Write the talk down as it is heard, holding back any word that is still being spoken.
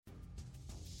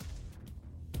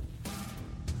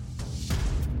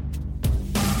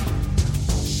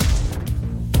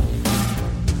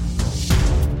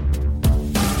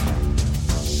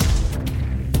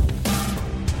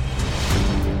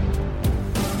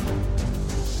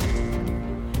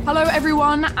Hello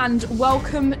everyone and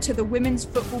welcome to the Women's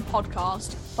Football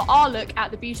Podcast for our look at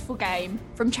the beautiful game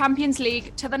from Champions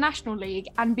League to the National League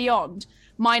and beyond.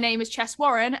 My name is Chess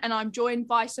Warren and I'm joined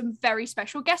by some very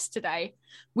special guests today.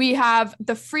 We have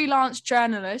the freelance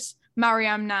journalist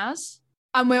Mariam Naz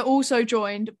and we're also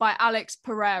joined by Alex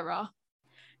Pereira.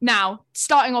 Now,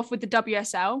 starting off with the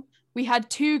WSL, we had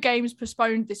two games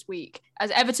postponed this week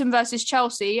as Everton versus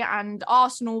Chelsea and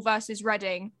Arsenal versus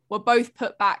Reading were both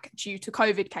put back due to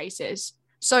COVID cases.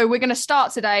 So we're going to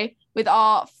start today with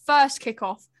our first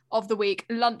kickoff of the week,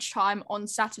 lunchtime on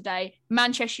Saturday,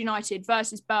 Manchester United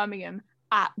versus Birmingham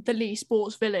at the Lee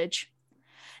Sports Village.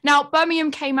 Now,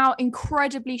 Birmingham came out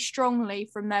incredibly strongly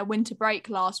from their winter break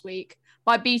last week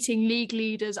by beating league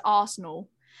leaders Arsenal.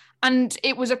 And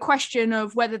it was a question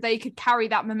of whether they could carry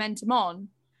that momentum on.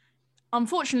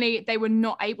 Unfortunately, they were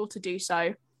not able to do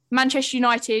so. Manchester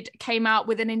United came out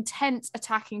with an intense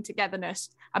attacking togetherness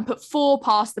and put four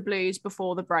past the Blues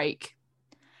before the break.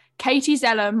 Katie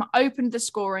Zellum opened the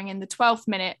scoring in the 12th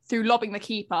minute through lobbing the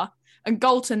keeper, and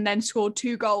Galton then scored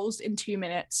 2 goals in 2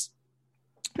 minutes.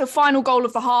 The final goal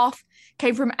of the half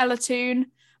came from Ella Toone,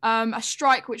 a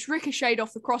strike which ricocheted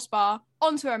off the crossbar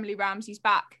onto Emily Ramsey's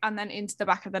back and then into the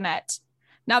back of the net.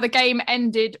 Now, the game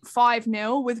ended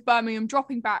 5-0 with Birmingham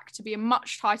dropping back to be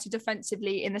much tighter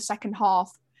defensively in the second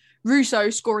half. Russo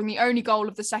scoring the only goal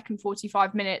of the second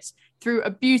 45 minutes through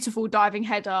a beautiful diving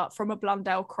header from a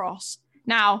Blundell cross.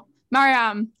 Now,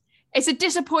 Mariam, it's a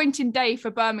disappointing day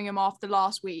for Birmingham after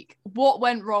last week. What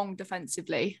went wrong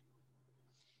defensively?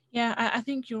 Yeah, I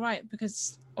think you're right,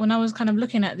 because when I was kind of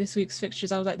looking at this week's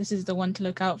fixtures, I was like, this is the one to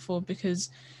look out for,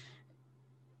 because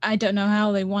I don't know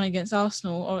how they won against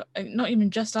Arsenal, or not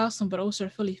even just Arsenal, but also a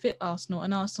fully fit Arsenal.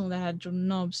 And Arsenal, they had Jordan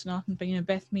Nobbs and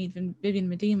Beth Mead and Vivian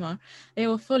Miedema. They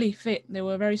were fully fit. They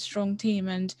were a very strong team,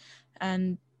 and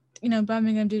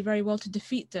Birmingham did very well to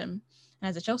defeat them. And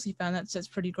as a Chelsea fan, that's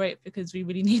pretty great, because we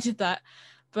really needed that.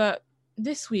 But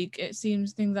this week, it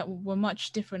seems things that were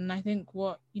much different. And I think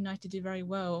what United did very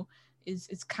well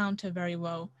is counter very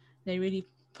well. They really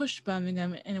pushed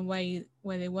Birmingham in a way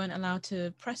where they weren't allowed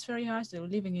to press very high, so they were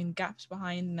leaving in gaps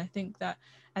behind. And I think that,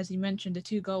 as you mentioned, the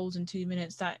 2 goals in 2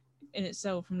 minutes, that in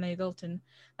itself from Leigh Galton,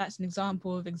 that's an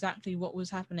example of exactly what was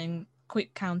happening.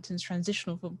 Quick counters,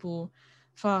 transitional football,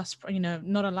 fast,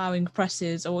 not allowing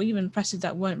presses, or even presses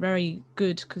that weren't very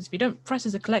good, because if you don't press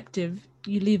as a collective,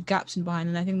 you leave gaps in behind.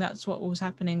 And I think that's what was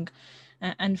happening.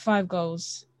 And 5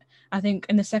 goals. I think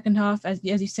in the second half, as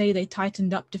you say, they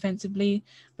tightened up defensively,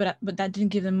 but that didn't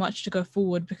give them much to go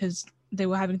forward, because they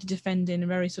were having to defend in a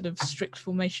very sort of strict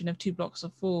formation of 2 blocks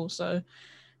of 4. So,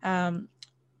 having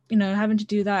to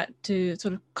do that to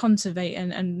sort of conservate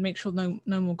and make sure no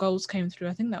more goals came through,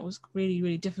 I think that was really,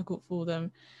 really difficult for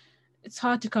them. It's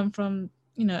hard to come from,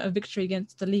 a victory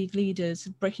against the league leaders,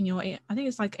 breaking your, I think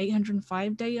it's like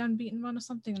 805-day unbeaten run or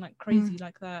something like crazy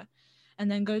like that, and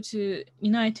then go to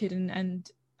United and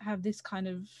have this kind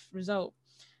of result.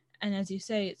 And as you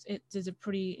say, it's a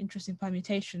pretty interesting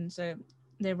permutation. So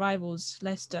their rivals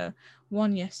Leicester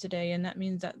won yesterday, and that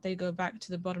means that they go back to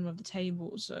the bottom of the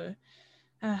table. So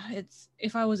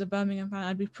if I was a Birmingham fan,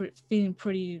 I'd be feeling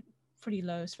pretty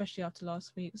low, especially after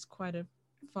last week. It's quite a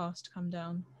fast come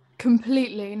down.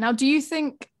 Completely. Now, do you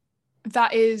think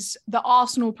that is the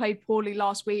Arsenal played poorly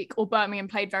last week, or Birmingham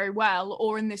played very well,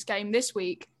 or in this game this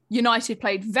week, United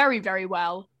played very, very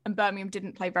well and Birmingham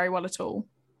didn't play very well at all?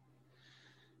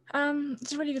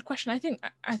 It's a really good question.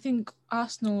 I think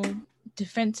Arsenal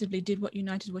defensively did what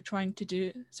United were trying to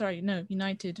do.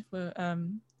 United were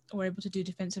able to do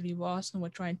defensively what Arsenal were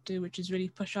trying to do, which is really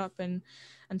push up and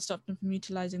stop them from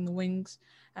utilising the wings,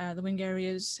 the wing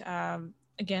areas.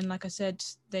 Again, like I said,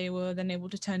 they were then able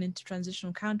to turn into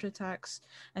transitional counterattacks.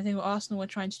 I think what Arsenal were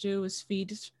trying to do was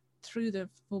feed through the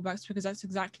fullbacks, because that's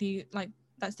exactly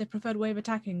that's their preferred way of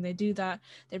attacking. They do that.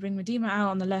 They bring Miedema out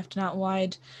on the left and out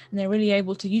wide, and they're really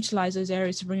able to utilise those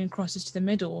areas to bring in crosses to the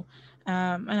middle.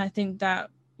 And I think that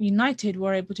United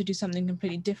were able to do something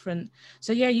completely different.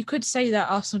 So yeah, you could say that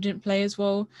Arsenal didn't play as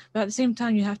well, but at the same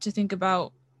time, you have to think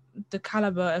about the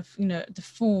calibre of, the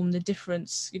form, the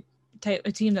difference.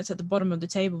 A team that's at the bottom of the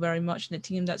table very much, and a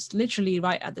team that's literally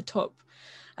right at the top.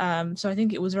 So I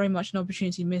think it was very much an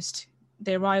opportunity missed.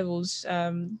 Their rivals,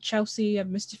 Chelsea, have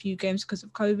missed a few games because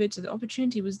of COVID, so the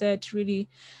opportunity was there to really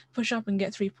push up and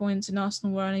get 3 points, and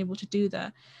Arsenal were unable to do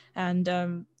that. And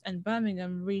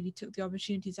Birmingham really took the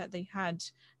opportunities that they had.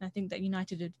 And I think that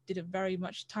United did a very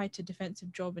much tighter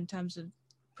defensive job in terms of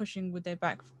pushing with their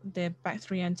back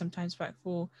 3 and sometimes back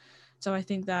 4. So I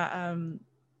think that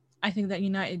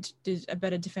United did a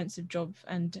better defensive job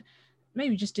and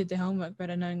maybe just did their homework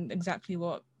better, knowing exactly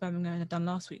what Birmingham had done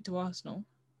last week to Arsenal.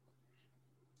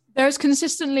 There's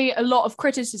consistently a lot of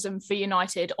criticism for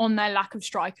United on their lack of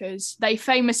strikers. They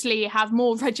famously have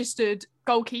more registered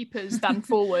goalkeepers than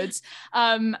forwards,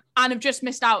 and have just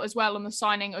missed out as well on the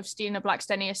signing of Stina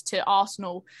Blackstenius to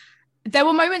Arsenal. There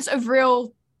were moments of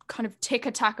real kind of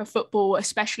tick-attack of football,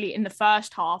 especially in the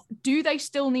first half. Do they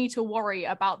still need to worry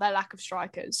about their lack of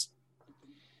strikers?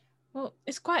 Well,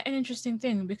 it's quite an interesting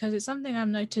thing because it's something I've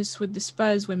noticed with the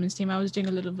Spurs women's team. I was doing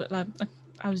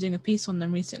a piece on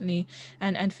them recently,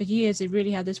 and for years they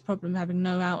really had this problem having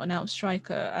no out-and-out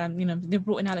striker. They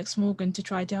brought in Alex Morgan to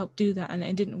try to help do that, and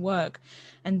it didn't work.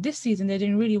 And this season they're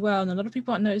doing really well, and a lot of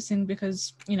people aren't noticing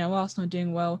because Arsenal are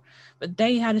doing well, but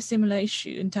they had a similar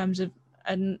issue in terms of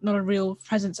not a real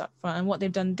presence up front. And what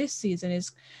they've done this season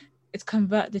is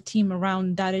convert the team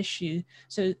around that issue.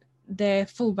 So their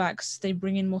fullbacks, they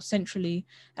bring in more centrally.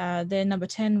 Their number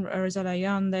 10, Rosella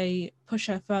Yan, they push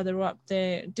her further up.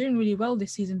 They're doing really well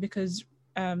this season because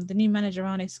the new manager,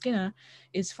 Arne Skinner,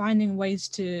 is finding ways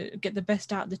to get the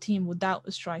best out of the team without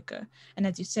a striker. And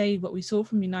as you say, what we saw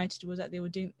from United was that they were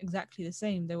doing exactly the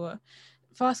same. They were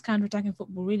fast counter-attacking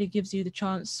football really gives you the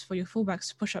chance for your fullbacks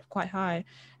to push up quite high.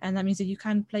 And that means that you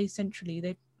can play centrally.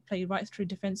 They play right through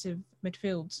defensive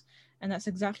midfields. And that's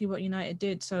exactly what United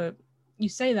did. So you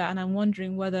say that, and I'm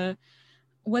wondering whether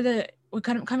we're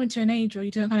kind of coming to an age where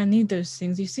you don't kind of need those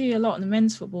things. You see a lot in the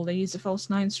men's football, they use the false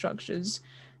nine structures.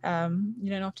 You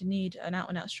don't often need an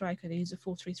out-and-out striker. They use a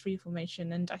 4-3-3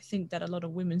 formation, and I think that a lot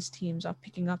of women's teams are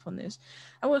picking up on this.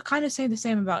 I would kind of say the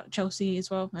same about Chelsea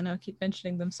as well. I know I keep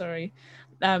mentioning them, sorry.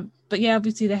 But yeah,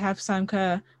 obviously they have Sam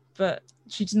Kerr, but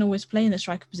she doesn't always play in the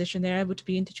striker position. They're able to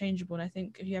be interchangeable, and I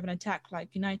think if you have an attack like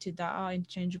United that are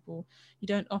interchangeable, you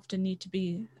don't often need to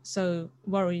be so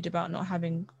worried about not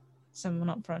having someone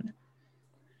up front.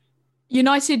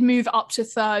 United move up to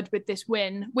third with this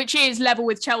win, which is level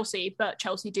with Chelsea, but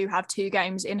Chelsea do have 2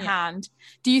 games in hand.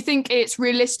 Do you think it's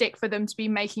realistic for them to be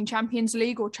making Champions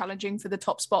League or challenging for the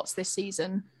top spots this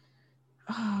season?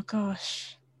 Oh,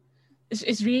 gosh.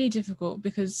 It's really difficult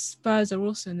because Spurs are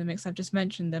also in the mix. I've just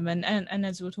mentioned them. And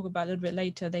as we'll talk about a little bit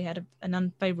later, they had an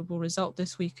unfavourable result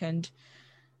this weekend.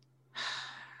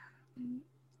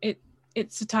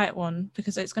 It's a tight one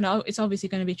because it's obviously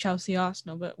going to be Chelsea,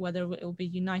 Arsenal, but whether it'll be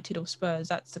United or Spurs,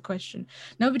 that's the question.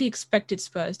 Nobody expected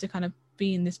Spurs to kind of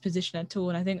be in this position at all,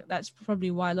 and I think that's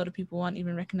probably why a lot of people aren't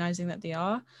even recognising that they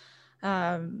are.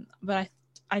 But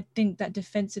I think that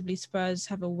defensively Spurs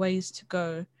have a ways to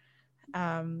go.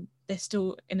 They're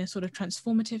still in a sort of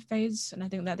transformative phase, and I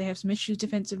think that they have some issues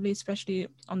defensively, especially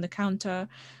on the counter.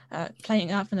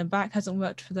 Playing out from the back hasn't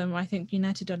worked for them. I think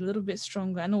United are a little bit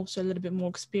stronger and also a little bit more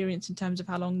experienced in terms of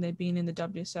how long they've been in the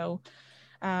WSL.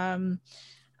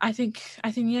 I think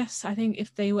yes. I think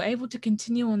if they were able to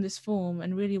continue on this form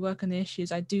and really work on the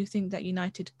issues, I do think that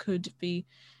United could be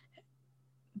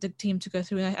the team to go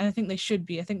through, and I think they should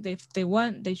be. I think if they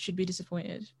weren't, they should be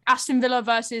disappointed. Aston Villa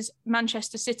versus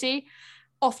Manchester City.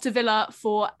 Off to Villa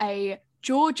for a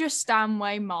Georgia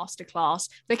Stanway masterclass.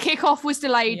 The kickoff was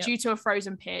delayed due to a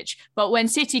frozen pitch, but when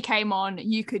City came on,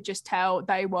 you could just tell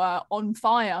they were on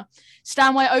fire.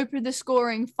 Stanway opened the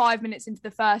scoring 5 minutes into the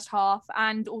first half,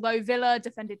 and although Villa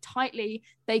defended tightly,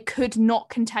 they could not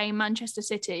contain Manchester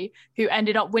City, who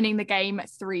ended up winning the game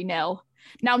 3-0.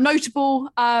 Now,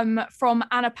 notable from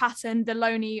Anna Patton, the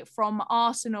loanee from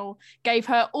Arsenal, gave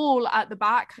her all at the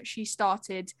back. She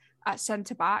started at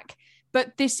centre-back.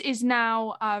 But this is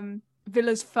now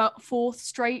Villa's 4th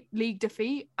straight league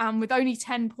defeat. And with only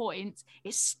 10 points,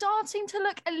 it's starting to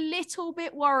look a little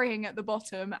bit worrying at the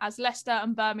bottom as Leicester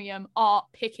and Birmingham are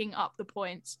picking up the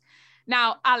points.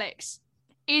 Now, Alex,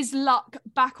 is luck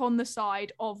back on the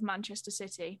side of Manchester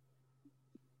City?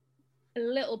 A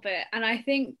little bit. And I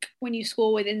think when you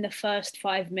score within the first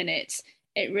 5 minutes,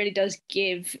 it really does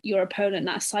give your opponent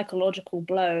that psychological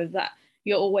blow that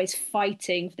you're always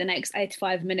fighting for the next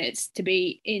 85 minutes to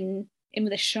be in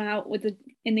with a shout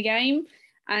in the game.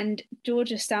 And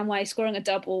Georgia Stanway scoring a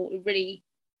double really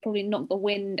probably knocked the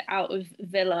wind out of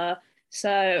Villa.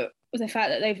 So with the fact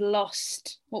that they've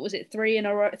lost, 4 in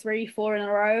a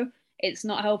row, it's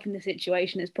not helping the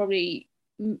situation. It's probably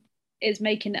is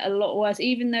making it a lot worse,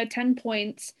 even though 10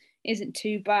 points isn't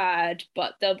too bad,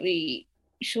 but they'll be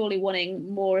surely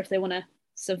wanting more if they want to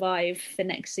survive for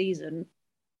next season.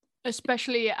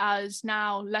 Especially as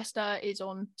now Leicester is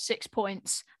on 6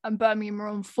 points and Birmingham are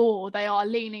on 4. They are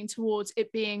leaning towards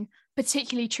it being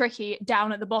particularly tricky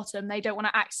down at the bottom. They don't want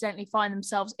to accidentally find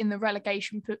themselves in the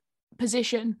relegation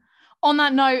position. On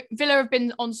that note, Villa have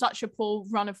been on such a poor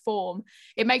run of form.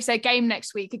 It makes their game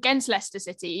next week against Leicester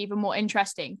City even more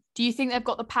interesting. Do you think they've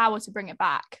got the power to bring it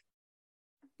back?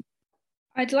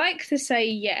 I'd like to say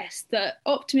yes. The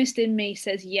optimist in me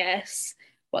says yes,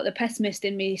 but the pessimist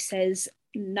in me says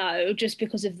no, just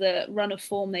because of the run of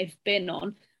form they've been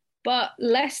on. But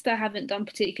Leicester haven't done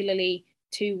particularly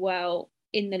too well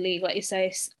in the league, like you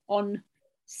say, on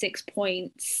 6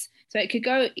 points. So it could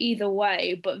go either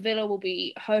way, but Villa will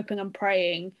be hoping and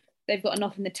praying they've got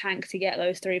enough in the tank to get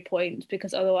those 3 points,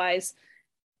 because otherwise,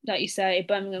 like you say,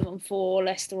 Birmingham on 4,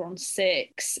 Leicester on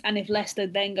 6. And if Leicester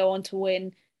then go on to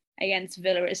win against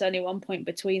Villa, it's only 1 point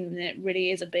between them. And it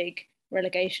really is a big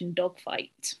relegation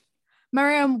dogfight.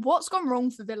 Miriam, what's gone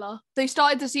wrong for Villa? They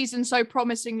started the season so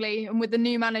promisingly, and with the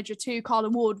new manager too, Carla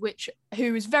Ward,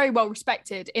 who is very well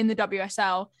respected in the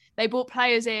WSL. They brought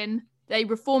players in, they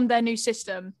reformed their new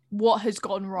system. What has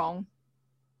gone wrong?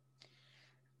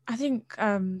 I think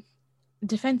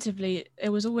defensively, it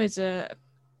was always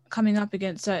coming up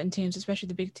against certain teams, especially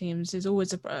the big teams. There's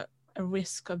always a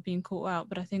risk of being caught out.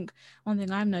 But I think one thing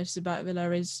I've noticed about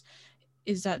Villa is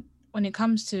that when it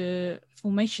comes to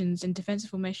formations and defensive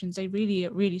formations, they really,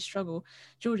 really struggle.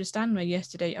 Georgia Stanway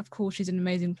yesterday, of course, she's an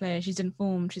amazing player. She's in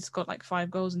form. She's got like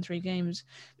 5 goals in 3 games.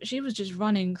 But she was just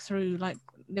running through, like,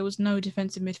 there was no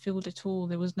defensive midfield at all.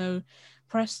 There was no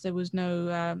press. There was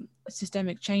no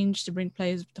systemic change to bring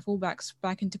players, the fullbacks,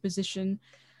 back into position.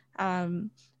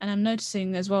 And I'm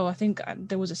noticing as well, I think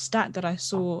there was a stat that I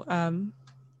saw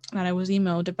that I was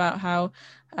emailed about how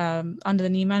under the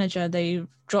new manager, they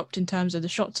dropped in terms of the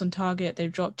shots on target,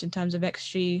 they've dropped in terms of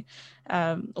XG.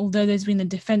 Although there's been a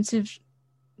defensive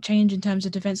change in terms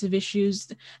of defensive issues,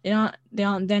 they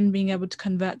aren't then being able to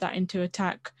convert that into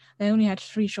attack. They only had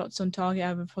 3 shots on target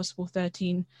out of a possible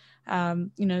 13.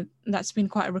 That's been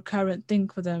quite a recurrent thing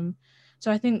for them. So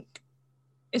I think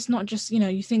it's not just,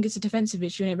 you think it's a defensive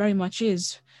issue, and it very much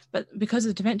is, but because of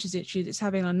the defensive issues, it's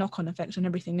having a knock-on effect on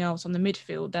everything else on the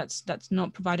midfield. That's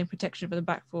not providing protection for the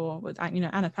back four. With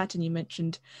Anna Patton, you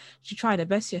mentioned, she tried her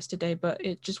best yesterday, but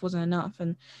it just wasn't enough,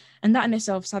 and that in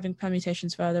itself is having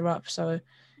permutations further up. So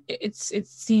it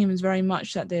seems very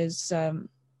much that there's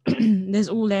there's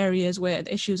all areas where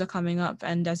the issues are coming up,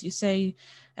 and as you say,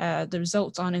 the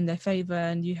results aren't in their favour,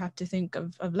 and you have to think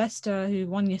of Leicester, who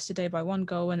won yesterday by 1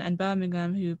 goal, and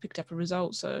Birmingham, who picked up a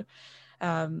result. So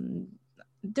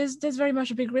there's very much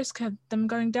a big risk of them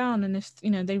going down, and if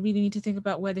they really need to think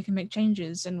about where they can make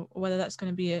changes, and whether that's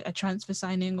going to be a transfer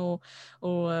signing or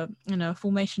a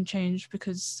formation change,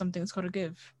 because something's got to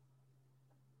give.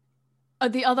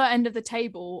 At the other end of the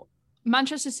table,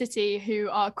 Manchester City, who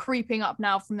are creeping up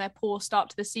now from their poor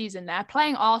start to the season, they're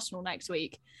playing Arsenal next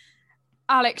week.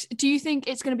 Alex, do you think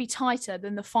it's going to be tighter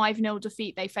than the 5-0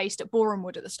 defeat they faced at Boreham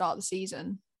Wood at the start of the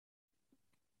season?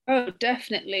 Oh,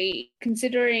 definitely.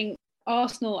 Considering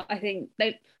Arsenal, I think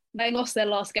they lost their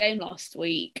last game last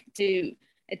week to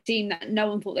a team that no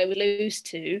one thought they would lose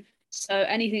to. So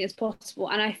anything is possible.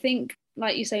 And I think,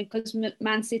 like you say, because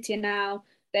Man City are now,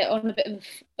 they're on a bit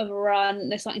of a run,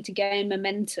 they're starting to gain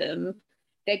momentum.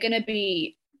 They're going to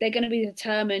be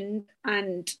determined,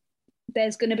 and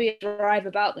there's going to be a drive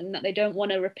about them that they don't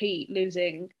want to repeat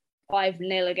losing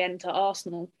 5-0 again to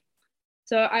Arsenal.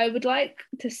 So I would like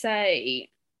to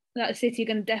say that City are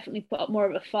going to definitely put up more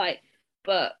of a fight,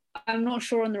 but I'm not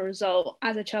sure on the result.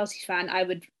 As a Chelsea fan, I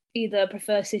would either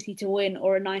prefer City to win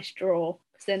or a nice draw,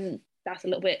 because then that's a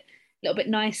little bit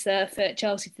nicer for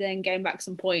Chelsea to then gain back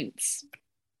some points.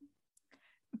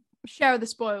 Share of the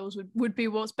spoils would be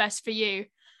what's best for you.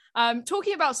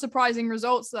 Talking about surprising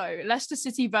results, though, Leicester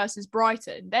City versus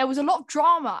Brighton. There was a lot of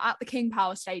drama at the King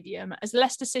Power Stadium as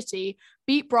Leicester City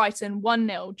beat Brighton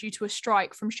 1-0 due to a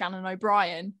strike from Shannon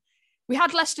O'Brien. We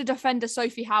had Leicester defender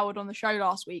Sophie Howard on the show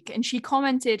last week, and she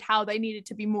commented how they needed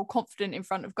to be more confident in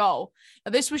front of goal.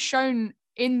 Now, this was shown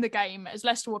in the game as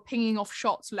Leicester were pinging off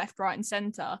shots left, right and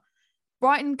centre.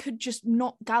 Brighton could just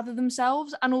not gather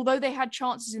themselves, and although they had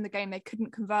chances in the game, they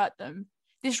couldn't convert them.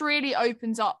 This really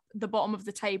opens up the bottom of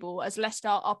the table as Leicester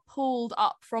are pulled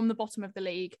up from the bottom of the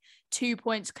league, 2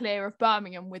 points clear of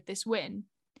Birmingham with this win.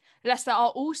 Leicester are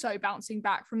also bouncing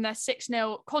back from their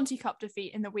 6-0 Conti Cup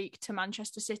defeat in the week to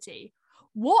Manchester City.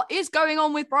 What is going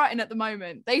on with Brighton at the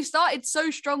moment? They started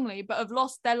so strongly but have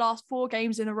lost their last 4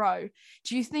 games in a row.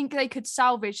 Do you think they could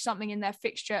salvage something in their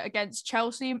fixture against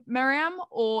Chelsea, Miriam,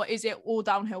 or is it all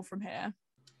downhill from here?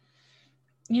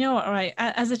 You know what, right?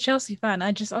 As a Chelsea fan,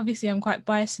 I'm quite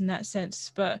biased in that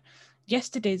sense, but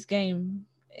yesterday's game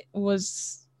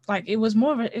was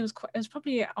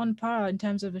probably on par in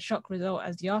terms of a shock result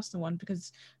as the Arsenal one,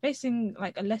 because facing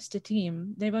like a Leicester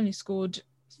team, they've only scored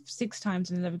 6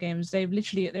 times in 11 games.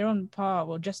 They're on par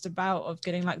or just about of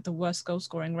getting like the worst goal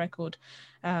scoring record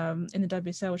in the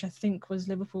WSL, which I think was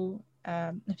Liverpool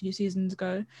a few seasons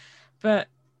ago. But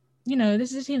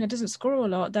this is a team that doesn't score a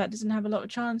lot, that doesn't have a lot of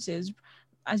chances.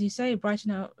 As you say,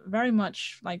 Brighton are very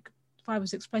much like 5 or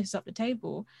 6 places up the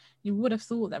table. You would have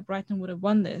thought that Brighton would have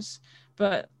won this,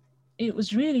 but it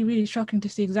was really, really shocking to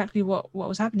see exactly what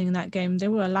was happening in that game. They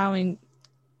were allowing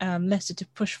Leicester to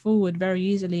push forward very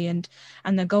easily, and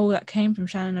the goal that came from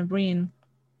Shannon O'Brien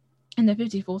in the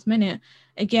 54th minute,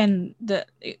 again,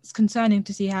 it's concerning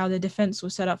to see how the defence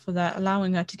was set up for that,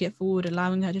 allowing her to get forward,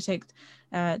 allowing her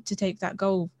to take that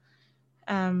goal.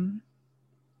 And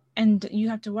you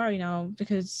have to worry now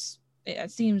because it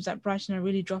seems that Brighton are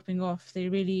really dropping off. They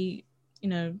really,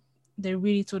 they're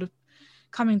really sort of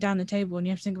coming down the table, and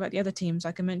you have to think about the other teams.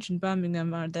 Like I mentioned,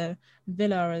 Birmingham are there,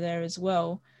 Villa are there as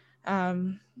well.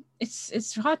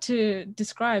 It's hard to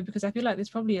describe because I feel like there's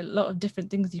probably a lot of different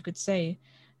things you could say.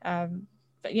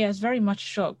 But yeah, it's very much a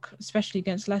shock, especially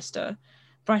against Leicester.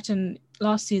 Brighton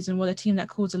last season were the team that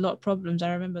caused a lot of problems.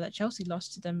 I remember that Chelsea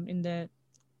lost to them in their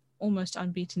almost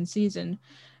unbeaten season.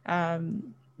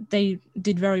 They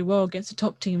did very well against the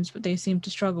top teams, but they seem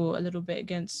to struggle a little bit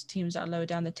against teams that are lower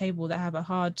down the table that have a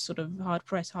hard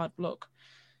press, hard block.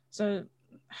 So,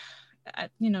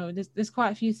 there's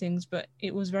quite a few things, but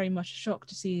it was very much a shock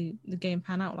to see the game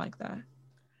pan out like that.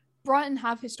 Brighton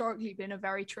have historically been a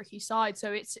very tricky side,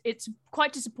 so it's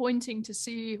quite disappointing to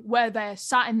see where they're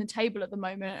sat in the table at the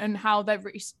moment and how their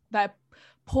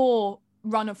poor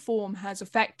run of form has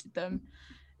affected them.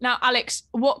 Now, Alex,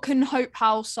 what can Hope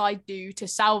Powell's side do to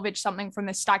salvage something from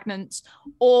this stagnance?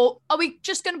 Or are we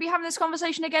just going to be having this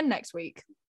conversation again next week?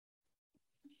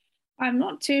 I'm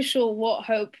not too sure what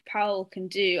Hope Powell can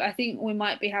do. I think we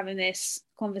might be having this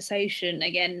conversation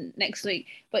again next week.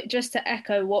 But just to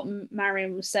echo what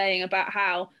Mariam was saying about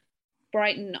how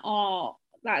Brighton are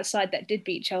that side that did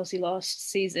beat Chelsea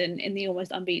last season in the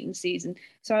almost unbeaten season.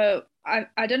 So I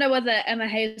don't know whether Emma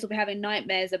Hayes will be having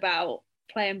nightmares about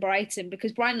playing Brighton,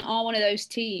 because Brighton are one of those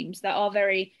teams that are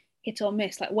very hit or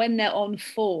miss. Like when they're on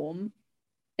form,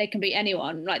 they can beat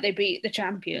anyone. Like they beat the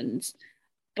champions.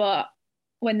 But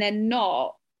when they're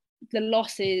not, the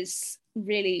losses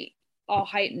really are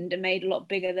heightened and made a lot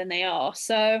bigger than they are.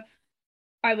 So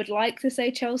I would like to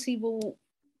say Chelsea will,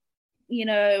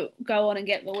 go on and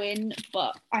get the win.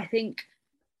 But I think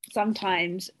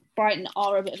sometimes Brighton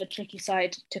are a bit of a tricky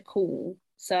side to call.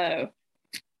 So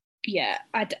yeah,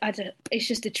 it's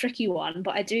just a tricky one.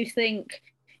 But I do think,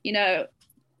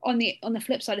 on the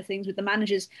flip side of things with the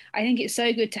managers, I think it's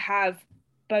so good to have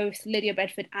both Lydia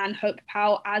Bedford and Hope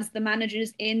Powell as the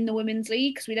managers in the Women's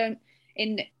League, because we don't,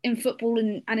 in football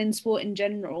and in sport in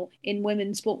general, in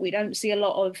women's sport, we don't see a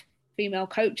lot of female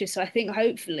coaches. So I think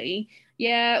hopefully,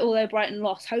 although Brighton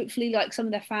lost, hopefully like some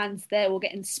of their fans there will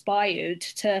get inspired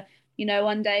to,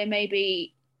 one day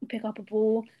maybe pick up a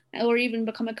ball or even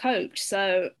become a coach.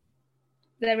 So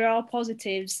there are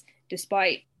positives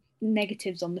despite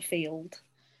negatives on the field.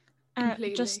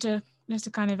 Just to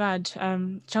kind of add,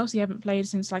 Chelsea haven't played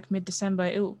since like mid-December.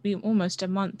 It will be almost a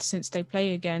month since they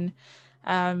play again,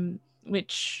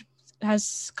 which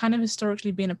has kind of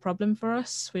historically been a problem for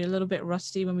us. We're a little bit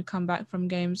rusty when we come back from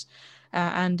games,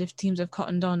 and if teams have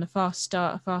cottoned on, a fast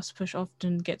start, a fast push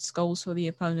often gets goals for the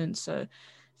opponent. So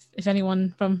if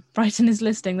anyone from Brighton is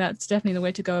listening, that's definitely the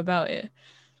way to go about it.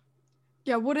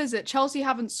 Yeah, what is it? Chelsea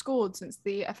haven't scored since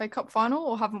the FA Cup final,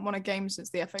 or haven't won a game since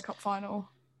the FA Cup final?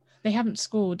 They haven't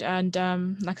scored, and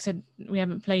like I said, we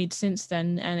haven't played since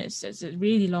then, and it's a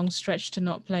really long stretch to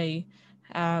not play.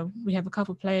 We have a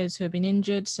couple of players who have been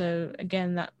injured, so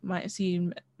again, that might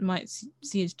see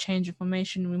a change of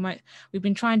formation. We've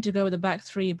been trying to go with a back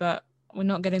three, but we're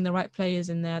not getting the right players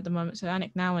in there at the moment. So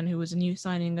Anik Nowen, who was a new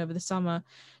signing over the summer,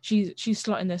 she's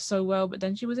slotting there so well, but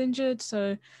then she was injured,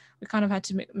 so we kind of had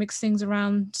to mix things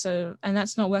around. So, and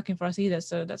that's not working for us either.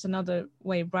 So that's another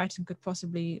way Brighton could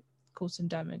possibly cause some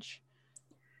damage.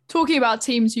 Talking about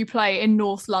teams who play in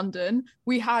North London,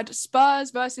 we had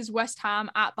Spurs versus West Ham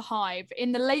at the Hive.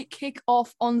 In the late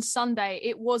kick-off on Sunday,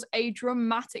 it was a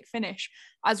dramatic finish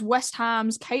as West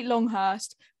Ham's Kate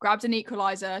Longhurst grabbed an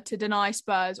equaliser to deny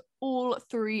Spurs all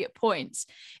 3 points.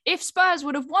 If Spurs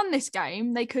would have won this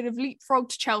game, they could have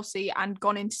leapfrogged Chelsea and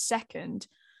gone into second.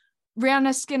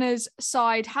 Rihanna Skinner's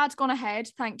side had gone ahead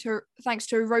thanks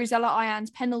to Rosella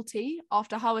Ayan's penalty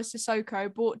after Hawa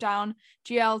Sissoko brought down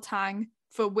GL Tang,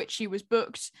 for which she was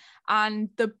booked, and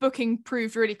the booking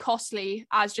proved really costly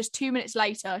as just 2 minutes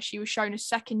later she was shown a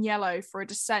second yellow for a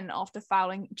dissent after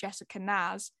fouling Jessica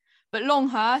Naz. But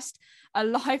Longhurst, a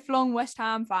lifelong West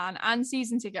Ham fan and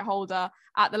season ticket holder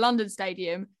at the London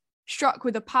Stadium, struck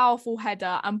with a powerful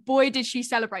header, and boy did she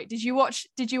celebrate. Did you watch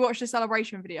the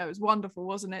celebration video? It was wonderful,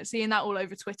 wasn't it? Seeing that all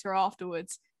over Twitter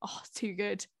afterwards. Oh, too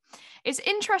good. It's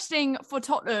interesting for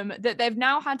Tottenham that they've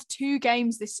now had 2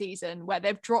 games this season where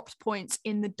they've dropped points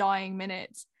in the dying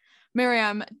minutes.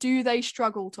 Miriam, do they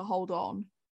struggle to hold on?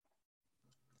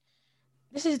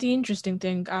 This is the interesting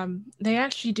thing. They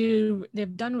actually do.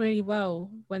 They've done really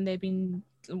well when they've been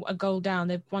a goal down.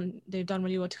 They've done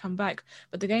really well to come back.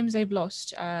 But the games they've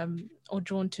lost or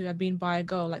drawn to have been by a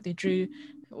goal. Like they drew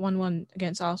 1-1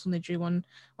 against Arsenal. They drew 1-1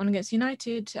 against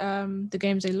United. The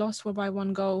games they lost were by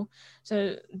 1 goal.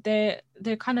 So they're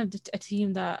kind of a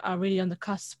team that are really on the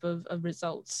cusp of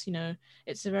results. You know,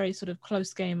 it's a very sort of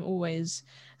close game always,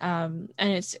 and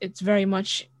it's very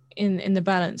much in the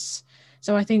balance.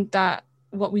 So I think that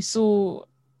what we saw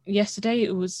yesterday,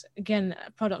 it was again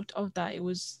a product of that. It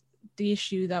was the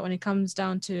issue that when it comes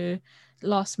down to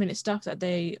last minute stuff, that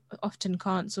they often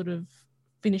can't sort of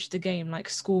finish the game, like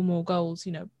score more goals,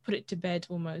 you know, put it to bed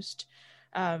almost.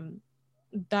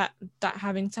 That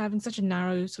having such a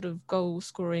narrow sort of goal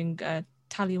scoring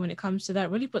tally when it comes to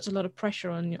that really puts a lot of pressure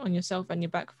on yourself and your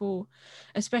back four,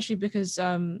 especially because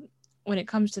when it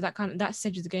comes to that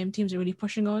stage of the game, teams are really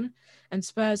pushing on, and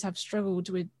Spurs have struggled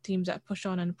with teams that push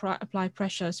on and apply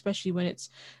pressure, especially when it's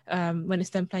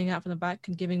them playing out from the back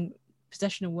and giving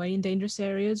possession away in dangerous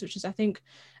areas, which is I think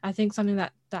something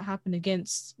that happened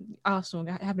against Arsenal,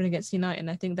 happened against United,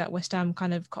 and I think that West Ham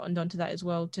kind of cottoned onto that as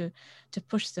well to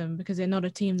push them, because they're not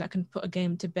a team that can put a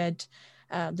game to bed.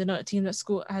 They're not a team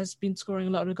that has been scoring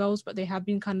a lot of goals, but they have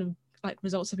been kind of like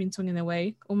results have been swinging their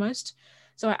way almost.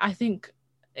 So I think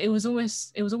it was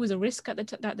always a risk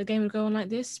that the game would go on like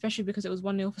this, especially because it was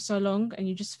 1-0 for so long, and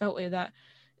you just felt that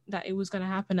it was going to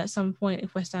happen at some point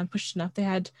if West Ham pushed enough. They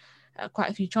had quite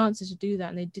a few chances to do that,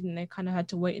 and they didn't. They kind of had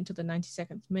to wait until the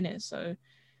 92nd minute. So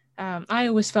I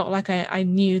always felt like I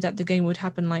knew that the game would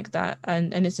happen like that,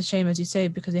 and it's a shame, as you say,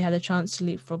 because they had a chance to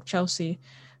leapfrog Chelsea.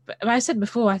 But I said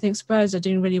before, I think Spurs are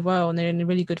doing really well, and they're in a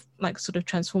really good like sort of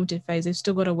transformative phase. They've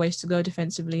still got a ways to go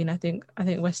defensively, and I think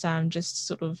West Ham just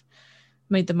sort of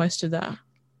made the most of that.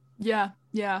 Yeah,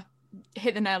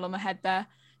 hit the nail on the head there.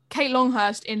 Kate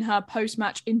Longhurst, in her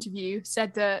post-match interview,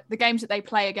 said that the games that they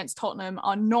play against Tottenham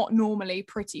are not normally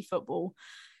pretty football.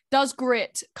 Does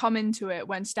grit come into it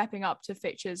when stepping up to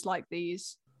fixtures like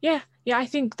these? Yeah, I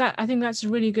think that's a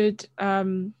really good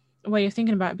way of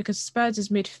thinking about it, because Spurs'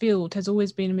 midfield has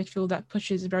always been a midfield that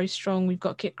pushes very strong. We've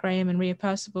got Kit Graham and Rhea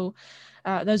Percival.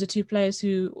 Those are 2 players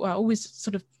who are always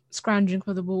sort of scrounging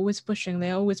for the ball, always pushing.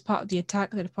 They're always part of the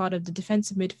attack. They're part of the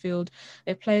defensive midfield.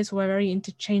 They're players who are very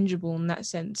interchangeable in that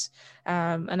sense.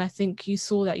 And I think you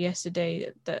saw that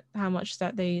yesterday, that how much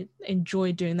that they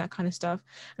enjoy doing that kind of stuff.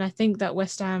 And I think that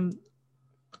West Ham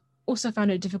also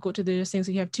found it difficult to do those things.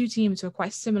 So you have 2 teams who are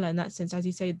quite similar in that sense, as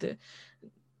you say, the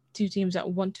 2 teams that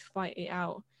want to fight it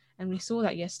out. And we saw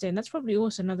that yesterday. And that's probably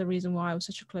also another reason why it was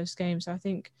such a close game. So I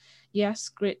think, yes,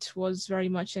 grit was very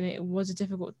much in it. It was a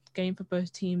difficult game for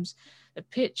both teams. The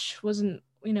pitch wasn't,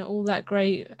 all that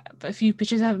great. But a few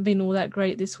pitches haven't been all that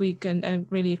great this week and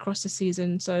really across the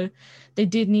season. So they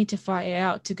did need to fight it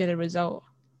out to get a result.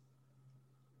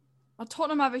 Well,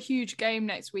 Tottenham have a huge game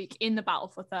next week in the battle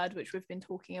for third, which we've been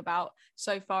talking about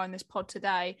so far in this pod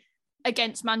today,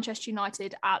 against Manchester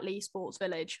United at Lee Sports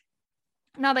Village.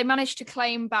 Now, they managed to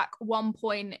claim back 1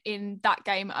 point in that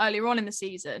game earlier on in the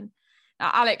season. Now,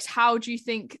 Alex, how do you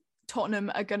think Tottenham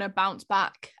are going to bounce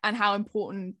back, and how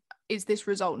important is this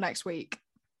result next week?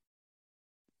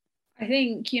 I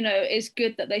think, it's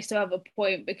good that they still have a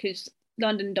point, because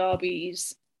London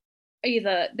derbies,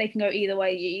 either they can go either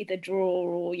way. You either draw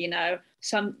or,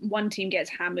 one team gets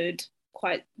hammered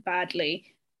quite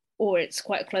badly, or it's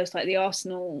quite close, like the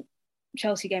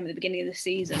Arsenal-Chelsea game at the beginning of the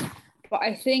season. But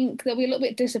I think they'll be a little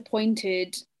bit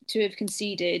disappointed to have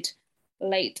conceded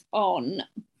late on,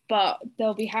 but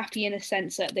they'll be happy in a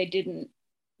sense that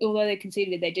although they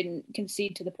conceded, they didn't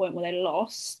concede to the point where they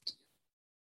lost.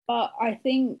 But I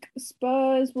think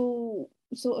Spurs will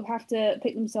sort of have to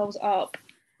pick themselves up,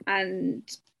 and,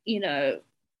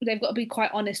 they've got to be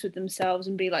quite honest with themselves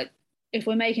and be like, if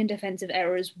we're making defensive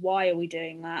errors, why are we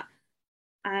doing that?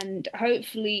 And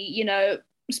hopefully,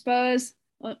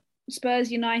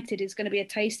 Spurs United is going to be a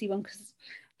tasty one, because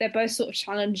they're both sort of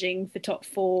challenging for top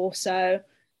 4. So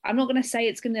I'm not going to say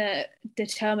it's going to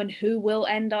determine who will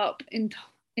end up in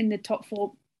the top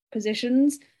 4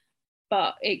 positions,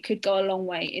 but it could go a long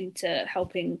way into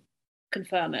helping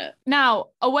confirm it. Now,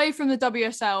 away from the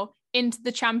WSL into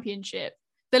the Championship,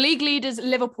 the league leaders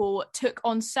Liverpool took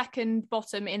on second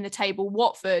bottom in the table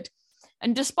Watford.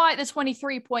 And despite the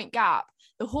 23-point gap,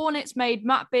 the Hornets made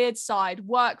Matt Beard's side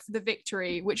work for the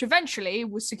victory, which eventually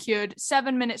was secured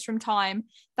 7 minutes from time,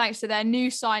 thanks to their new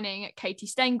signing, Katie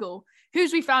Stengel, who,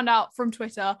 as we found out from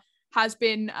Twitter, has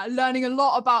been learning a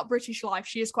lot about British life.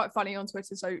 She is quite funny on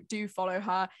Twitter, so do follow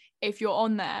her if you're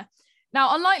on there.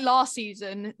 Now, unlike last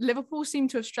season, Liverpool seem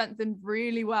to have strengthened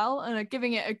really well and are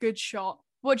giving it a good shot.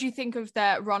 What do you think of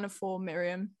their run of form,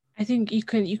 Miriam? I think you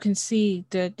can see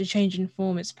the change in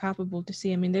form. It's palpable to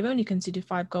see. I mean, they've only conceded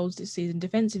 5 goals this season.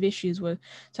 Defensive issues were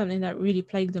something that really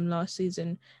plagued them last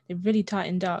season. They've really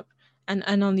tightened up.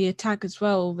 And on the attack as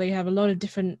well, they have a lot of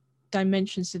different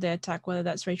dimensions to their attack, whether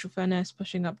that's Rachel Furness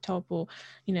pushing up top or,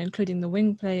 including the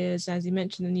wing players. As you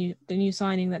mentioned, the new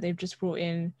signing that they've just brought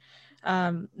in.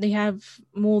 They have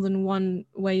more than one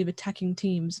way of attacking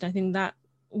teams. And I think that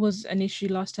was an issue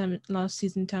last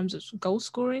season in terms of goal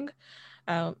scoring.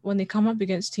 When they come up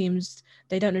against teams,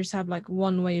 they don't just have like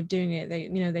one way of doing it.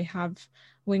 They have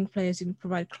wing players who can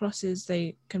provide crosses.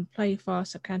 They can play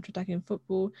fast at counter-attacking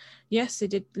football. Yes, they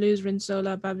did lose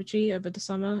Rinsola Babaji over the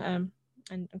summer,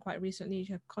 and quite recently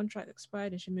her contract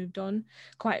expired and she moved on.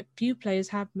 Quite a few players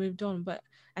have moved on, but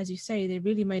as you say, they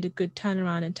really made a good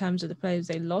turnaround in terms of the players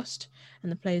they lost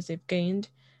and the players they've gained,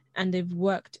 and they've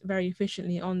worked very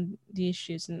efficiently on the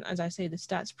issues. And as I say, the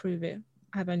stats prove it.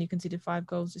 Have only conceded 5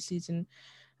 goals this season,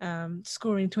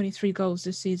 scoring 23 goals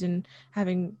this season,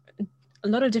 having a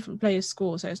lot of different players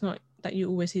score. So it's not that you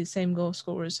always see the same goal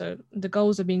scorers. So the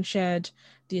goals are being shared.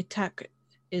 The attack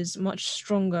is much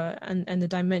stronger, and the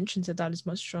dimensions of that is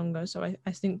much stronger. So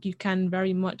I think you can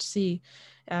very much see,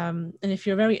 and if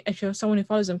you're someone who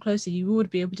follows them closely, you would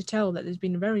be able to tell that there's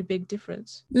been a very big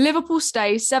difference. Liverpool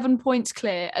stay 7 points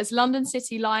clear as London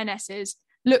City Lionesses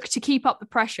look to keep up the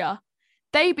pressure.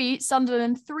 They beat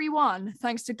Sunderland 3-1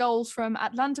 thanks to goals from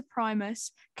Atlanta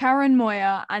Primus, Karen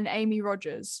Moyer and Amy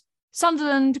Rogers.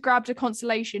 Sunderland grabbed a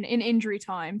consolation in injury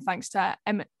time thanks to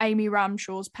Amy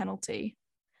Ramshaw's penalty.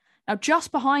 Now,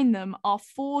 just behind them are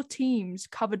 4 teams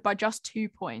covered by just 2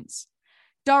 points.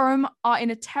 Durham are in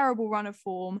a terrible run of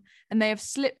form and they have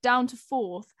slipped down to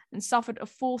 4th and suffered a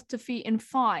 4th defeat in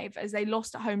 5 as they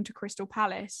lost at home to Crystal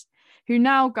Palace, who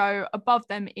now go above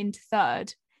them into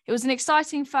 3rd. It was an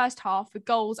exciting first half with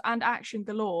goals and action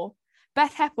galore.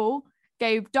 Beth Heppel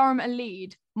gave Durham a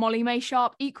lead. Molly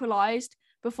Maysharp equalised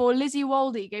before Lizzie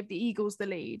Waldy gave the Eagles the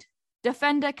lead.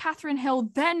 Defender Catherine Hill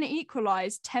then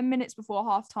equalised 10 minutes before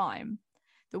half-time.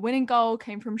 The winning goal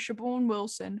came from Siobhan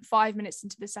Wilson 5 minutes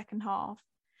into the second half.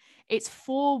 It's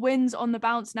 4 wins on the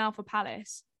bounce now for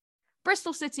Palace.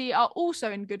 Bristol City are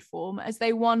also in good form as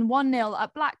they won 1-0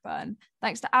 at Blackburn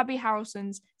thanks to Abby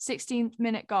Harrelson's 16th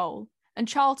minute goal. And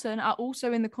Charlton are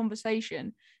also in the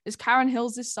conversation as Karen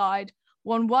Hill's side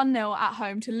won 1-0 at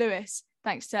home to Lewis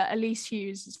thanks to Elise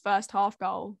Hughes' first half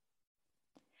goal.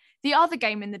 The other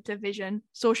game in the division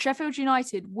saw Sheffield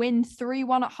United win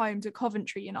 3-1 at home to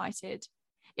Coventry United.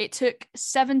 It took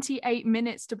 78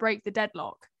 minutes to break the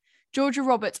deadlock. Georgia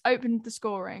Roberts opened the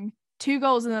scoring. 2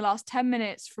 goals in the last 10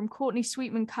 minutes from Courtney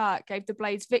Sweetman-Kirk gave the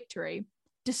Blades victory,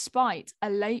 despite a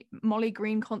late Molly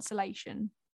Green consolation.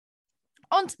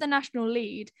 Onto the National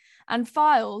League, and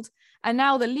Fylde are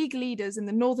now the league leaders in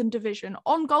the Northern Division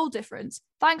on goal difference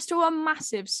thanks to a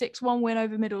massive 6-1 win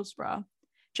over Middlesbrough.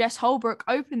 Jess Holbrook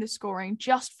opened the scoring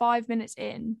just 5 minutes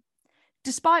in.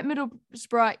 Despite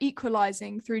Middlesbrough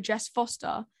equalising through Jess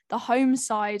Foster, the home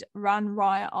side ran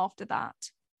riot after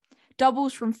that.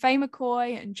 Doubles from Faye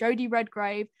McCoy and Jodie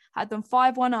Redgrave had them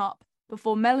 5-1 up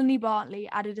before Melanie Bartley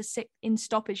added a 6 in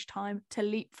stoppage time to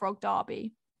leapfrog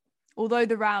Derby, although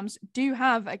the Rams do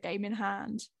have a game in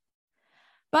hand.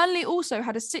 Burnley also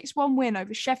had a 6-1 win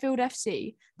over Sheffield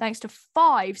FC thanks to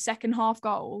 5 second-half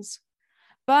goals.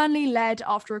 Burnley led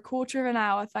after a quarter of an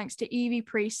hour thanks to Evie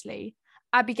Priestley.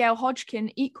 Abigail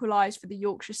Hodgkin equalised for the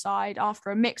Yorkshire side after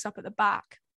a mix-up at the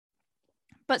back.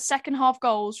 But second-half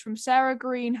goals from Sarah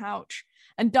Greenhouch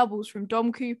and doubles from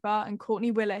Dom Cooper and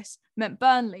Courtney Willis meant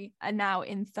Burnley are now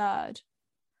in 3rd.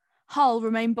 Hull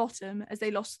remain bottom as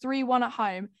they lost 3-1 at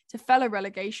home to fellow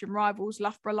relegation rivals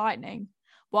Loughborough Lightning,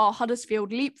 while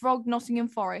Huddersfield leapfrogged Nottingham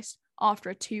Forest after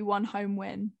a 2-1 home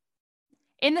win.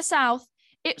 In the south,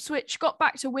 Ipswich got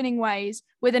back to winning ways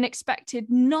with an expected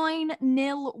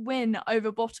 9-0 win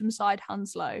over bottom side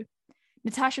Hounslow.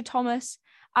 Natasha Thomas,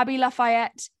 Abby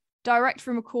Lafayette, direct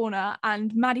from a corner,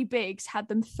 and Maddie Biggs had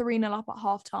them 3-0 up at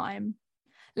half-time.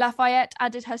 Lafayette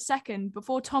added her second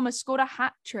before Thomas scored a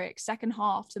hat-trick second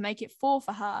half to make it 4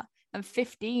 for her and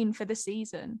 15 for the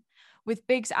season, with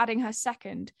Biggs adding her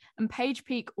second and Paige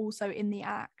Peake also in the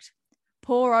act.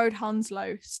 Poor old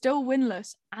Hounslow, still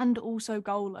winless and also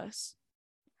goalless.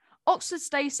 Oxford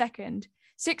stay second,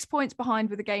 6 points behind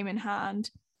with a game in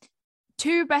hand.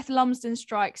 2 Beth Lumsden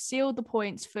strikes sealed the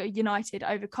points for United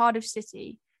over Cardiff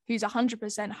City, whose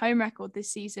 100% home record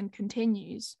this season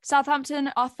continues.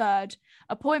 Southampton are third,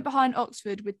 a point behind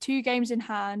Oxford with 2 games in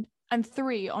hand and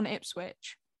 3 on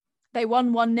Ipswich. They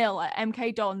won 1-0 at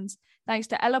MK Dons thanks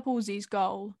to Ella Palsey's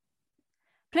goal.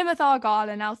 Plymouth Argyle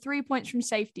are now 3 points from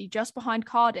safety just behind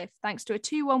Cardiff thanks to a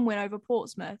 2-1 win over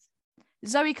Portsmouth.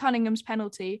 Zoe Cunningham's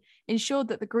penalty ensured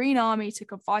that the Green Army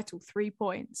took a vital 3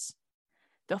 points.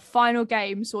 The final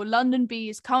game saw London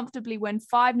Bees comfortably win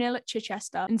 5-0 at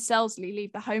Chichester and Selsley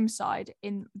leave the home side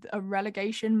in a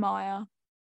relegation mire.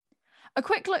 A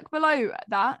quick look below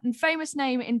that, and famous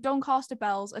name in Doncaster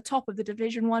Bells are top of the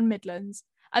Division 1 Midlands,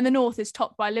 and the North is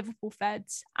topped by Liverpool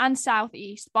Feds, and South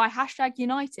East by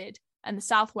 #United, and the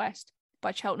South West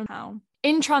by Cheltenham Town.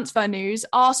 In transfer news,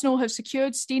 Arsenal have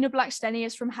secured Stina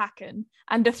Blackstenius from Hacken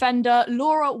and defender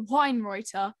Laura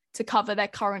Weinreuter to cover their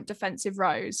current defensive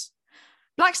rows.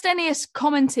 Blackstenius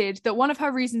commented that one of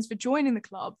her reasons for joining the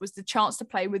club was the chance to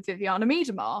play with Viviana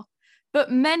Miedema,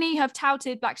 but many have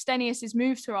touted Blackstenius'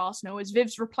 move to Arsenal as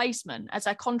Viv's replacement as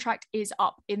her contract is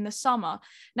up in the summer.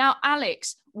 Now,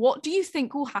 Alex, what do you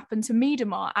think will happen to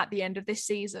Miedema at the end of this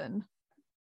season?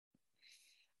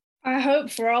 I hope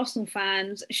for Arsenal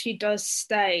fans she does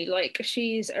stay.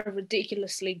 She's a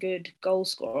ridiculously good goal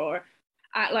scorer.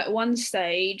 At one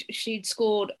stage, she'd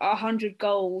scored 100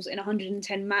 goals in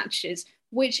 110 matches,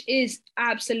 which is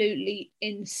absolutely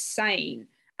insane.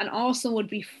 And Arsenal would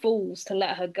be fools to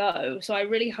let her go. So I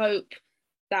really hope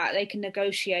that they can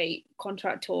negotiate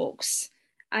contract talks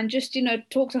and just,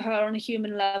 talk to her on a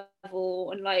human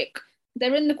level. And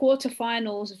they're in the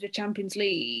quarterfinals of the Champions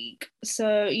League.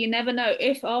 So you never know.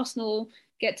 If Arsenal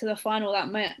get to the final,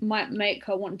 that might make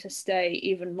her want to stay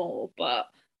even more. But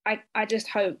I just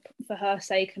hope for her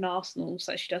sake and Arsenal's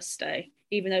that she does stay,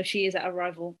 even though she is at a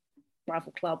rival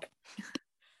club.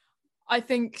 I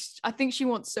think she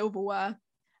wants silverware,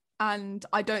 and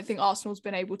I don't think Arsenal's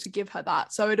been able to give her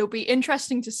that. So it'll be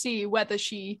interesting to see whether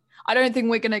I don't think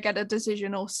we're going to get a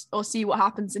decision or see what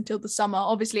happens until the summer.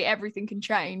 Obviously, everything can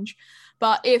change.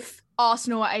 But if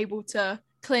Arsenal are able to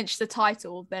clinch the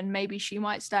title, then maybe she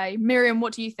might stay. Miriam,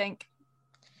 what do you think?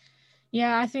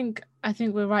 Yeah, I think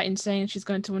we're right in saying she's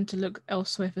going to want to look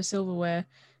elsewhere for silverware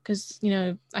because,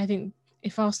 I think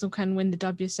if Arsenal can win the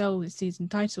WSL this season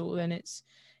title, then it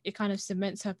kind of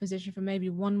cements her position for maybe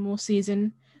one more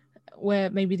season where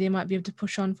maybe they might be able to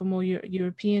push on for more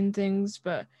European things.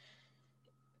 But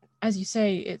as you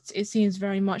say, it seems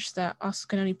very much that Arsenal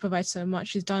can only provide so much.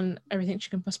 She's done everything she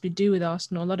can possibly do with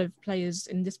Arsenal. A lot of players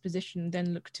in this position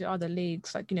then look to other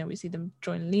leagues, we see them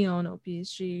join Lyon or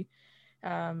PSG.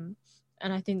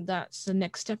 And I think that's the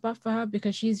next step up for her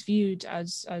because she's viewed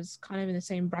as kind of in the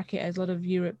same bracket as a lot of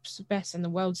Europe's best and the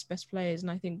world's best players.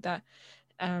 And I think that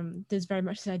there's very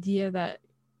much the idea that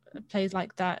players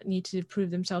like that need to prove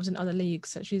themselves in other leagues.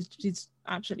 So she's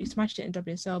absolutely smashed it in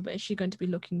WSL, but is she going to be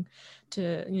looking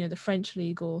to the French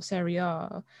league or Serie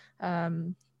A?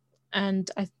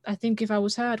 And I think if I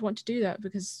was her, I'd want to do that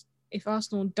because if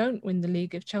Arsenal don't win the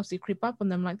league, if Chelsea creep up on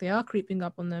them like they are creeping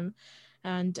up on them,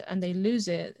 and they lose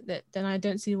it, then I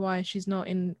don't see why she's not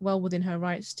well within her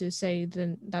rights to say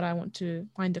that I want to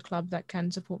find a club that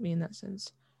can support me in that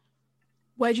sense.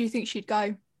 Where do you think she'd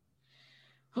go?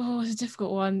 Oh, it's a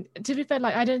difficult one. To be fair,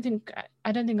 I don't think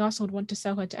Arsenal would want to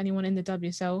sell her to anyone in the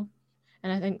WSL.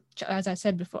 And I think, as I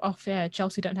said before, off air,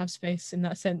 Chelsea don't have space in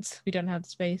that sense. We don't have the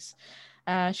space.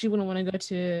 She wouldn't want to go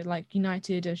to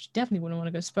United, or she definitely wouldn't want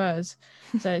to go Spurs.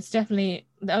 So it's definitely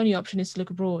the only option is to look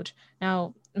abroad.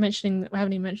 Now, we haven't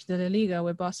even mentioned the La Liga,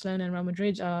 where Barcelona and Real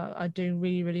Madrid are doing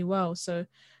really, really well. So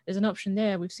there's an option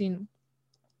there. We've seen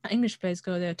English players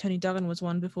go there. Toni Duggan was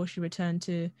one before she returned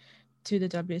to the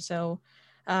WSL.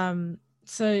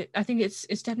 So I think it's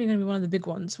definitely going to be one of the big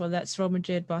ones. Well, that's Real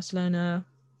Madrid, Barcelona.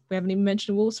 We haven't even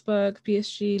mentioned Wolfsburg,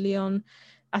 PSG, Lyon.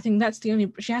 I think that's the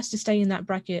only. She has to stay in that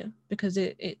bracket because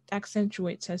it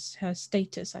accentuates her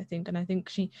status, I think. And I think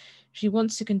she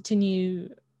wants to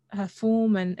continue her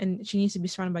form and she needs to be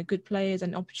surrounded by good players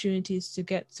and opportunities to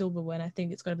get silverware. And I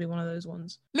think it's going to be one of those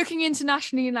ones. Looking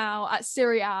internationally now at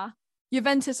Serie A,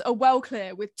 Juventus are well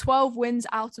clear with 12 wins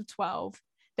out of 12.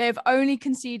 They have only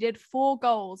conceded 4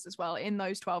 goals as well in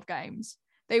those 12 games.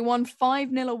 They won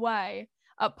 5-0 away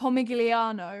at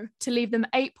Pomigliano to leave them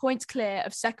 8 points clear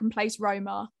of second place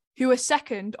Roma, who are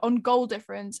second on goal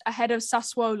difference ahead of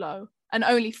Sassuolo, and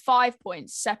only 5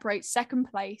 points separate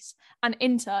second place and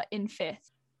Inter in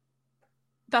 5th.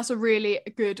 That's a really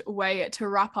good way to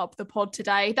wrap up the pod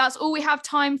today. That's all we have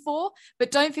time for,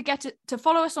 but don't forget to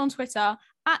follow us on Twitter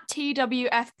at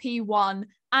TWFP1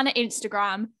 and at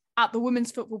Instagram at the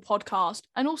Women's Football Podcast,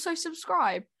 and also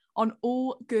subscribe on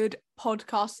all good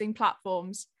podcasting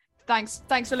platforms.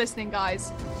 Thanks for listening,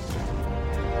 guys.